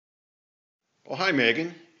Oh, hi,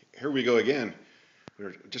 Megan. Here we go again.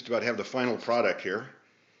 We're just about to have the final product here.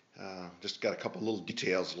 Just got a couple little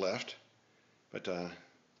details left, but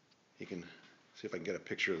you can see if I can get a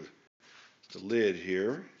picture of the lid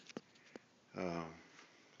here. Of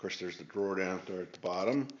course, there's the drawer down there at the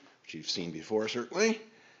bottom, which you've seen before, certainly.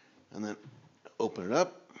 And then open it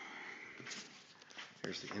up.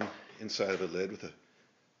 Here's the inside of the lid with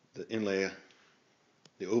the inlay,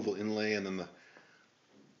 the oval inlay, and then the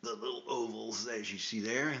little ovals as you see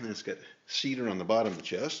there, and then it's got cedar on the bottom of the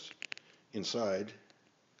chest inside,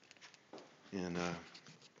 and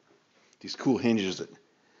these cool hinges that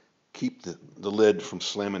keep the lid from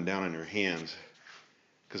slamming down on your hands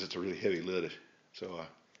because it's a really heavy lid. So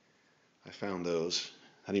I found those.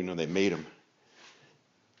 I didn't even know they made them,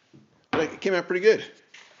 but it came out pretty good.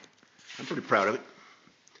 I'm pretty proud of it,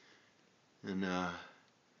 and I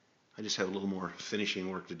just have a little more finishing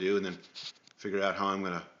work to do, and then figure out how I'm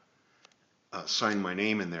going to sign my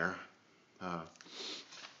name in there.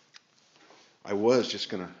 I was just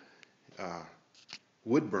going to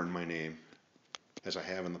wood burn my name as I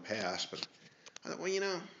have in the past, but I thought, well, you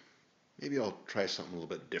know, maybe I'll try something a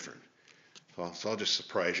little bit different. So I'll just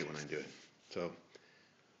surprise you when I do it. So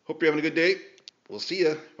hope you're having a good day. We'll see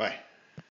you. Bye.